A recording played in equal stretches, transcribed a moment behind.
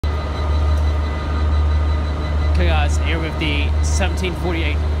Okay guys, here with the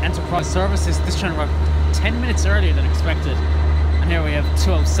 1748 Enterprise services. This train arrived 10 minutes earlier than expected. And here we have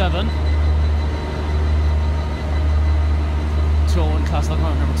 207. 201 class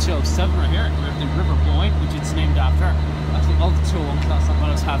locomotive number 207 right here. We have the River Boy, which it's named after. Actually, all the 201 class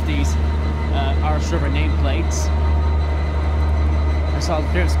locomotives have these Irish River nameplates. I saw the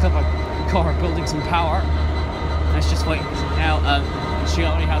previous clip of car building some power. And it's just waiting now. She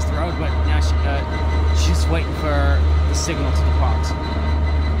already has the road, but now she's just waiting for the signal to depart.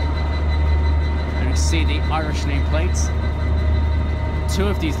 And you see the Irish nameplates. Two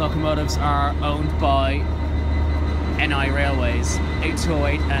of these locomotives are owned by NI Railways,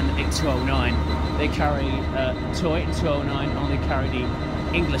 8208 and 8209. They carry 208 and 209 only carry the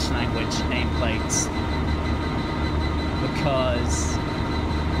English language nameplates because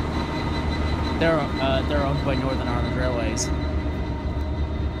they're owned by Northern Ireland Railways.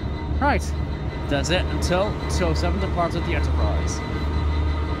 Right, that's it until 207 departs at the Enterprise.